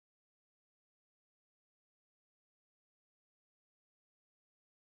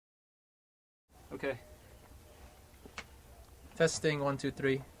Okay. Testing 1 2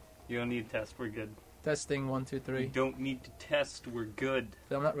 3. You don't need to test. We're good. Testing 1 2 You 3. don't need to test. We're good.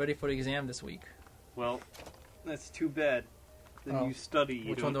 But I'm not ready for the exam this week. Well, that's too bad. Then you study. You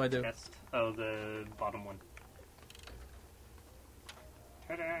Which don't one do I do? Test. Oh, the bottom one.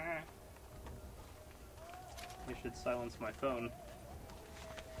 Ta-da! You should silence my phone.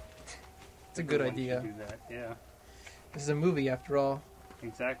 It's a good Everyone should idea. do that. Yeah. This is a movie after all.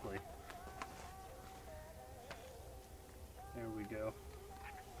 Exactly. There we go.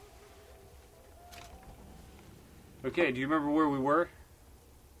 Okay, do you remember where we were?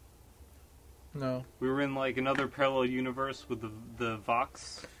 No. We were in like another parallel universe with the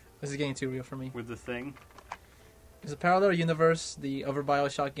Vox, This is getting too real for me. with the thing. Is a parallel universe the other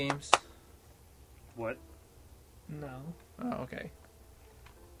BioShock games? What? No. Oh, okay.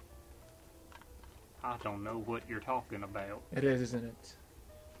 I don't know what you're talking about. It is, isn't it?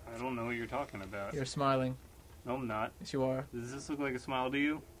 I don't know what you're talking about. You're smiling. No, I'm not. Yes, you are. Does this look like a smile to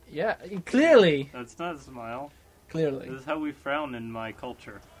you? Yeah, clearly. That's not a smile. Clearly. This is how we frown in my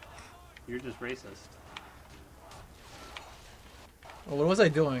culture. You're just racist. Well, what was I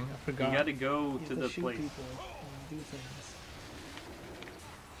doing? I forgot. You gotta go You to have the shoot place. people and do things.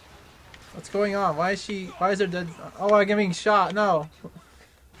 What's going on? Why is she? Why is there dead? Oh, I'm getting shot. No.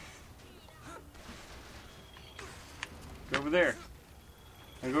 Go over there.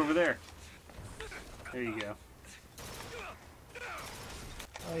 Now go over there. There you go.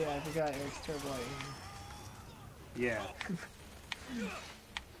 Oh yeah, I forgot Eric's terrible at aiming. Yeah.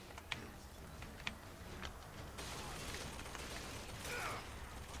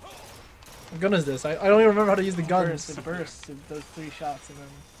 What gun is this? I don't even remember how to use the guns. It bursts. It does 3 shots and then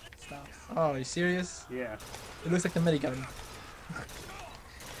stops. Oh, are you serious? Yeah. It looks like the minigun.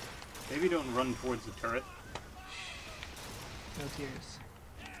 Maybe don't run towards the turret. No tears.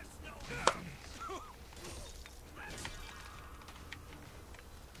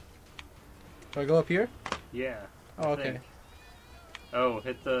 Do I go up here? Yeah. Oh, I okay. think. Oh,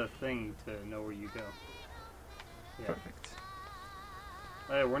 hit the thing to know where you go. Yeah. Perfect.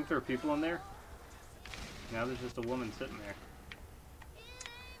 Hey, weren't there people in there? Now there's just a woman sitting there.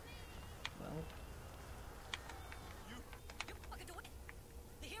 Well,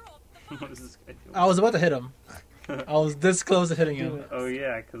 What is this guy doing? I was about to hit him. I was this close to hitting do him. it. Oh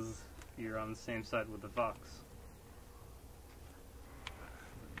yeah, because you're on the same side with the Vox.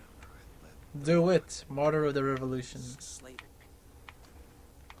 Do it, martyr of the revolution.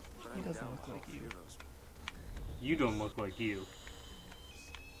 He doesn't look like you. You don't look like you.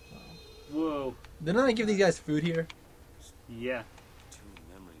 Whoa. Didn't I give these guys food here? Yeah.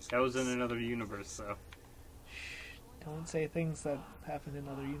 That was in another universe, though. Don't say things that happen in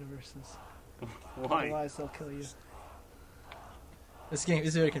other universes. Why? Otherwise, they'll kill you. This game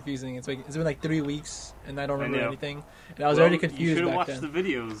is very confusing. It's been like 3 weeks, and I don't remember know. anything. And I was Well, already You confused should have back watched then. the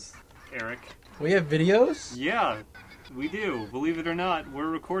videos, Eric. We have videos? Yeah, we do. Believe it or not, we're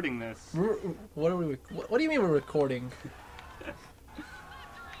recording this. What are we? What do you mean we're recording?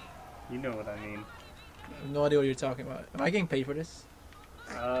 You know what I mean. I have no idea what you're talking about. Am I getting paid for this?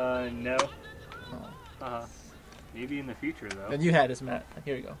 No. Oh. Uh-huh. Maybe in the future, though. Then you had this, Matt.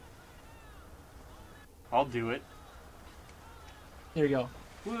 Here you go. I'll do it. Here you go.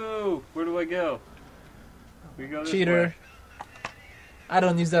 Whoa! Where do I go? We go this Cheater. way. I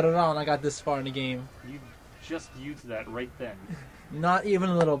don't use that at all, and I got this far in the game. You just used that right then. Not even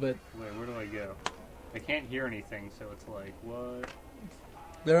a little bit. Wait, where do I go? I can't hear anything, so it's like, what?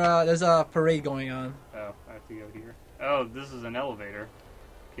 There's a parade going on. Oh, I have to go here. Oh, this is an elevator.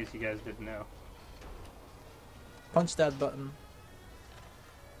 In case you guys didn't know. Punch that button.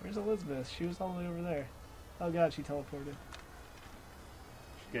 Where's Elizabeth? She was all the way over there. Oh god, she teleported.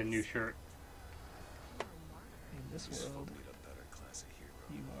 Get a new shirt. In this world,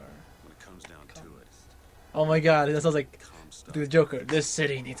 you are... When it comes down to it, Oh my god, that sounds like the Joker. This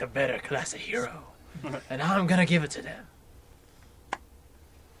city needs a better class of hero. And I'm gonna give it to them.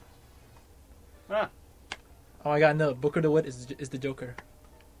 Ah, Oh my god, no. Booker DeWitt is the Joker.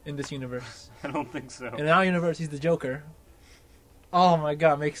 In this universe. I don't think so. In our universe, he's the Joker. Oh my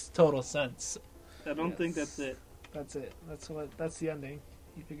god, makes total sense. I don't think Yes. that's it. That's it. That's the ending.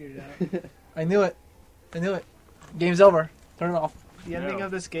 You figured it out. I knew it. I knew it. Game's over. Turn it off. The ending No.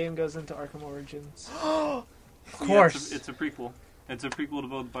 of this game goes into Arkham Origins. Of Yeah, course. it's a prequel. It's a prequel to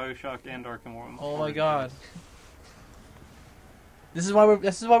both BioShock and Arkham Origins. Oh my god. This is why we're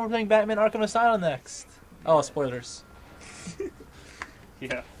playing Batman Arkham Asylum next. Oh, spoilers.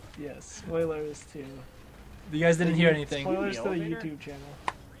 Yeah. Yes, spoilers too. You guys didn't hear anything. Spoilers to the elevator? YouTube channel.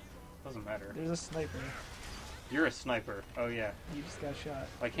 Doesn't matter. There's a sniper. You're a sniper. Oh yeah. You just got shot.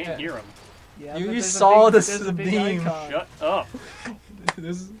 I can't Yeah. hear him. Yeah, You but there's a saw big- this there's a big beam. icon. Shut up.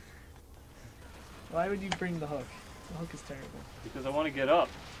 This is... Why would you bring the hook? The hook is terrible. Because I want to get up.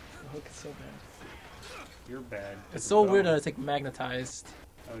 The hook is so bad. You're bad. It's so weird that it's like magnetized.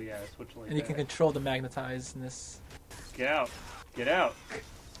 Oh yeah, switch like And you that. can control the magnetizeness. Get out. Get out.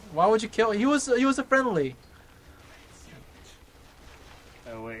 Why would you kill? He was a friendly.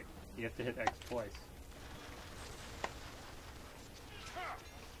 Oh wait, you have to hit X twice.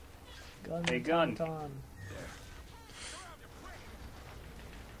 Gun Hey, gun. tauntaun.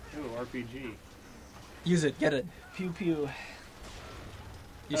 Ooh, RPG. Use it. Get it. Pew pew.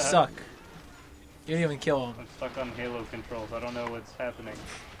 You suck. You didn't even kill him. I'm stuck on Halo controls. I don't know what's happening.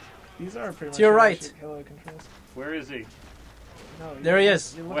 These are pretty much To your right. realistic Halo controls. Where is he? No, There he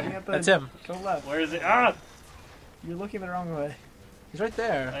is. You're looking Where? at the. That's him. Go left. Where is he? Ah! You're looking the wrong way. He's right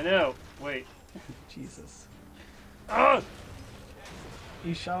there. I know. Wait. Jesus. Ah!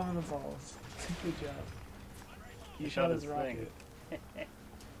 You shot him in the balls. Good job. You shot his rocket.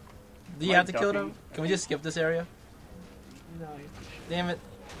 Do you Am I have to kill ducking? them? Can we just skip this area? No, you have to shoot. Damn it.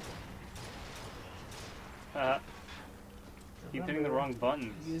 Keep hitting the wrong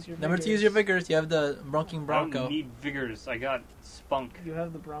buttons. Use your Remember to use your vigors. You have the Bronking I Bronco. don't need vigors. I got spunk. You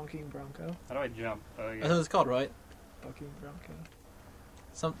have the Bronking Bronco. How do I jump? Oh That's yeah. what it's called, right? Bucking Bronco.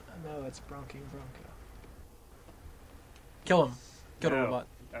 Some No, it's Bronking Bronco. kill him. Kill the No, robot.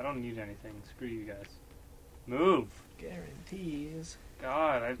 I don't need anything. Screw you guys. Move. Guarantees.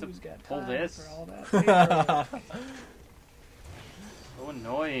 God, I have to Who's got pull time this. for all that paperwork? So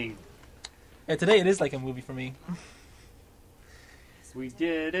annoying. Yeah, today it is like a movie for me. We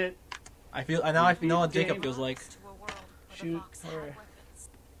did it. I know what Jacob feels like. Shoot her.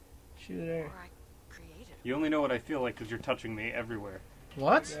 Shoot her. You only know what I feel like because you're touching me everywhere.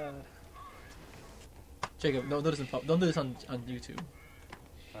 What? God. Jacob, don't do this don't do this on YouTube.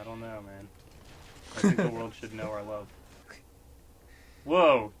 I don't know, man. I think the world should know our love.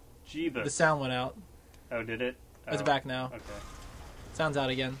 Whoa, Jeebus. The sound went out. Oh, did it? It's Oh, back now. Okay. Sound's out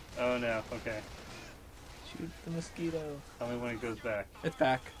again. Oh no. Okay. Shoot the mosquito. Tell me when it goes back. It's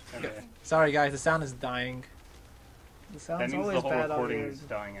back. Okay. Sorry guys, the sound is dying. The That sound's means the always whole bad on recording yours. is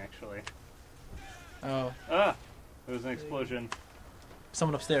dying, actually. Oh, Ah! It was an explosion.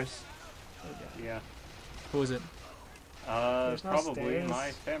 someone upstairs. Okay. Yeah. Who is it? There's no Probably stairs.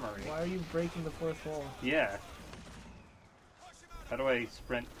 my family. Why are you breaking the fourth wall? Yeah. How do I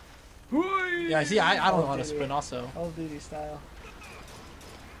sprint? Yeah, see, I don't know how to Duty. sprint also. Call of Duty style.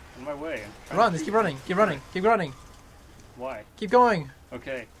 On my way. I'm trying Run, to just keep shoot running, keep running, keep running. Why? Keep going.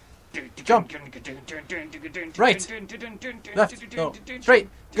 Okay. Jump. Right. Left. Go. Straight.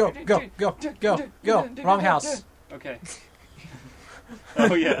 Go, go, go, go, go. Wrong house. Okay.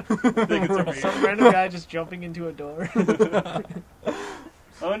 Oh yeah. I think it's over Some here. random guy just jumping into a door.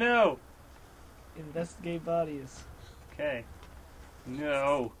 Oh no. Investigate bodies. Okay.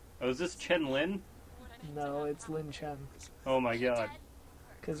 No. Oh, is this Chen Lin? No, it's Lin Chen. Oh my god.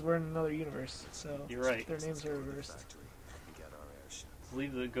 Because we're in another universe, so You're right. their names are reversed.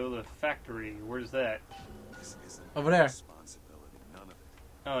 Let's go to the factory. Where's that? Over there.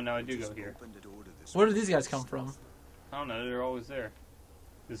 Oh, now I do go here. Where did these guys come from? I don't know. They're always there.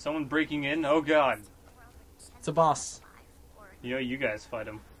 Is someone breaking in? Oh god. It's a boss. You know, you guys fight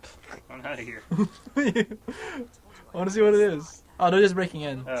him. I'm out of here. I want to see what it is. Oh, they're just breaking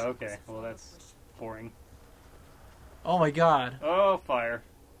in. Oh, okay. Well, that's boring. Oh my god. Oh, fire.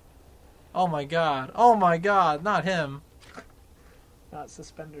 Oh my god. Oh my god. Not him. Not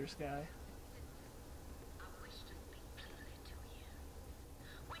Suspenders guy.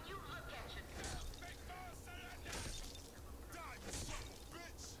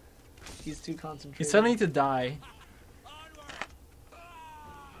 He's too concentrated. He's suddenly to die.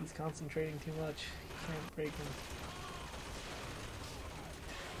 He's concentrating too much. Can't break him.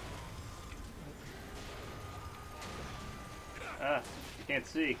 Ah, I can't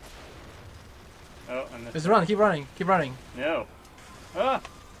see. Oh, I missed. Just run. Keep running. Keep running. No. Ah!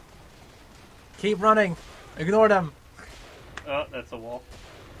 Keep running. Ignore them. Oh, that's a wall.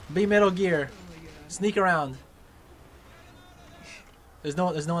 Be Metal Gear. Oh my god. Sneak around. There's no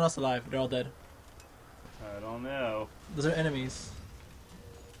one else alive. They're all dead. I don't know. Those are enemies.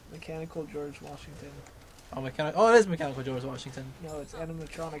 Mechanical George Washington. Oh, it is Mechanical George Washington. No, it's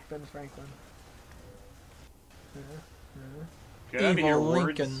animatronic Ben Franklin. Get out of Evil here,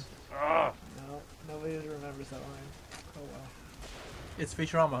 Lincoln. words. Ah! No, nobody remembers that line. Oh well. It's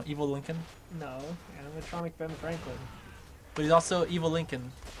Futurama. Evil Lincoln. No, animatronic Ben Franklin. But he's also Evil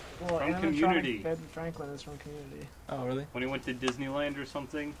Lincoln. Well, From animatronic Community. Ben Franklin is from Community. Oh, really? When he went to Disneyland or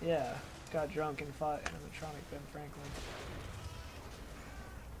something? Yeah, got drunk and fought animatronic Ben Franklin.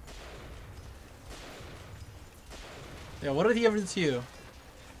 Yeah, what did he ever do to you?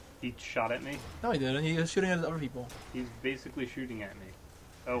 He shot at me. No, he didn't. He was shooting at other people. He's basically shooting at me.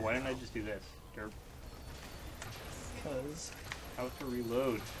 Oh, why didn't I just do this? Derp. Because How to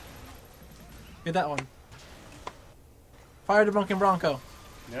reload? Get that one. Fire the Drunken Bronco.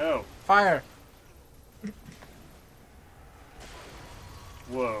 No. Fire.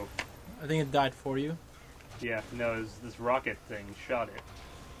 Whoa. I think it died for you. Yeah, no, it was this rocket thing shot it.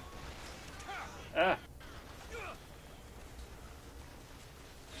 Ah.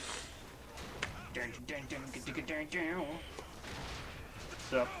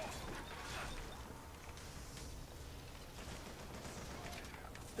 What's up?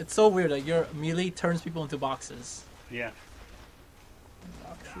 It's so weird that your melee turns people into boxes. Yeah.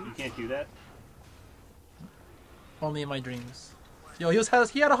 You can't do that? Only in my dreams. Yo, he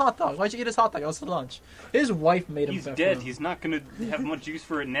had a hot dog. Why'd you eat his hot dog? It was for lunch. His wife made him. He's that dead. for him. He's not gonna have much use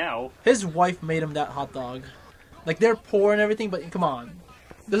for it now. His wife made him that hot dog. Like, they're poor and everything, but come on.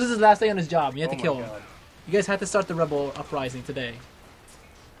 This is his last day on his job. You have to kill him. God. You guys had to start the rebel uprising today.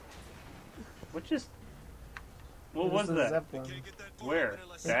 What just... What it was the that? Zeppelin. Where?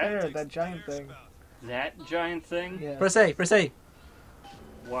 Right there, That? that giant thing. That giant thing? Yeah. Press A, press A,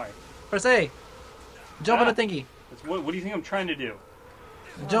 Why? press A. Jump on the thingy. What do you think I'm trying to do?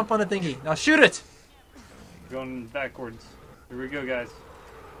 Jump on the thingy. Now shoot it! Going backwards. Here we go, guys.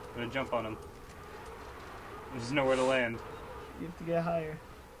 I'm gonna jump on him. There's nowhere to land. You have to get higher.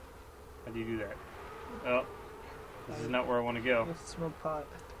 How do you do that? Oh. This is not where I want to You go. have to smoke pot.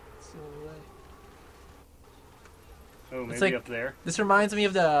 It's the only way. Oh, maybe like- up there? This reminds me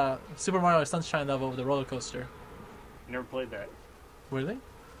of the Super Mario Sunshine level of the roller coaster. Never played that. Really?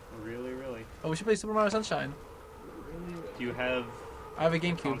 Really, really. Oh, we should play Super Mario Sunshine. Really? Do you have I have a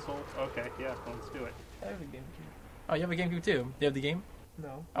GameCube. console? Okay, yeah, let's do it. I have a GameCube. Oh, you have a GameCube too? Do you have the game?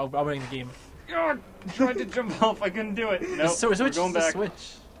 No. I'll bring the game. God, I tried to jump off. I couldn't do it. No, Switch, we're going back.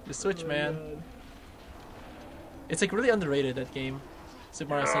 The Switch, Oh, man. God. It's like really underrated, that game. Super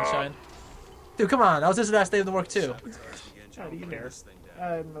Mario Sunshine. Dude, come on. That was his last day of the work too. How do you care.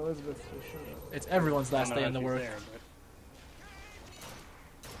 I'm Elizabeth, so shut up. It's everyone's I last don't day know on the if work. she's there,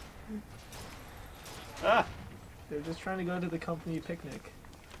 but- Ah! They're just trying to go to the company picnic.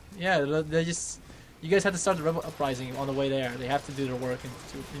 Yeah, they just... You guys have to start the rebel uprising on the way there. They have to do their work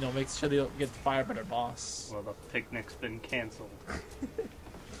and to, make sure they don't get fired by their boss. Well, the picnic's been canceled.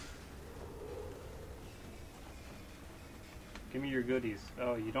 Give me your goodies.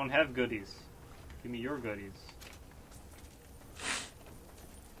 Oh, you don't have goodies. Give me your goodies.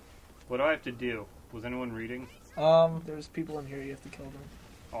 What do I have to do? Was anyone reading? There's people in here, you have to kill them.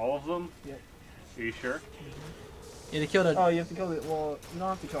 All of them? Yep. Are you sure? Yeah, they killed a... Oh, you have to kill the... Well, you don't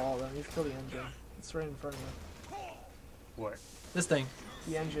have to kill all of them. You have to kill the engine. It's right in front of you. What? This thing.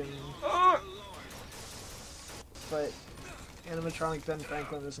 The engine. Ah! But animatronic Ben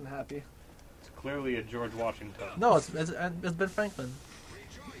Franklin isn't happy. It's clearly a George Washington. No, it's Ben Franklin.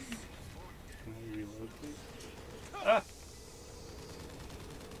 Can you reload, please? Ah!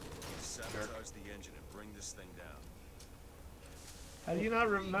 Sabotage the engine and bring this thing down. How do you not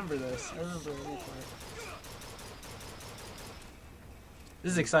remember this? I remember every part.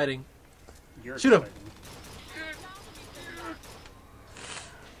 This is exciting. You're Shoot him. excited.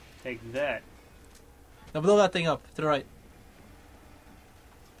 Take that. Now blow that thing up to the right.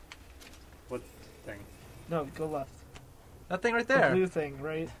 What thing? No, go left. That thing right The there. blue thing,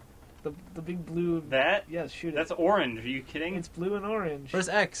 right? The big blue... That? Yes, shoot it. That's orange. Are you kidding? It's blue and orange. Where's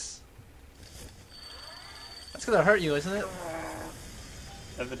X? That's gonna hurt you, isn't it?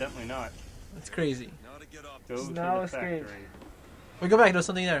 Evidently not. That's crazy. Now to get off. Go to Now the escape. factory. We go back. There's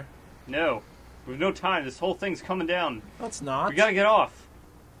something there. No. We have no time. This whole thing's coming down. No, it's not. We gotta get off.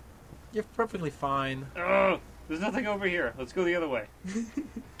 You're perfectly fine. Ugh. There's nothing over here. Let's go the other way.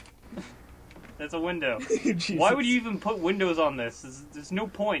 That's a window. Jesus. Why would you even put windows on this? There's no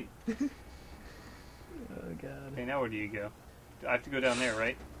point. Oh, God. Okay, now where do you go? I have to go down there,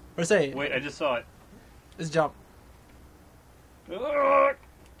 right? Where's A? Wait, I just saw it. Let's jump. Ugh.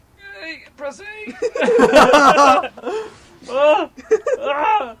 Hey, press A. Ah!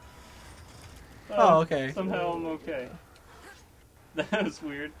 Ah! Oh, okay. Somehow I'm okay. That was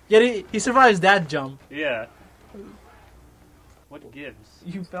weird. Yeah, he survives that jump. Yeah. What gives?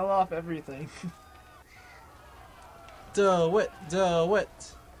 You fell off everything. Do it. Do it.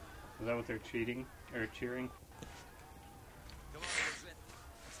 Is that what they're cheating? Or cheering? Come on, Elizabeth.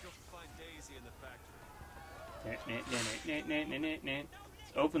 Let's go find Daisy in the factory.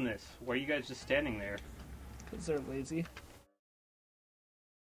 Let's open this. Why are you guys just standing there? Because they're lazy.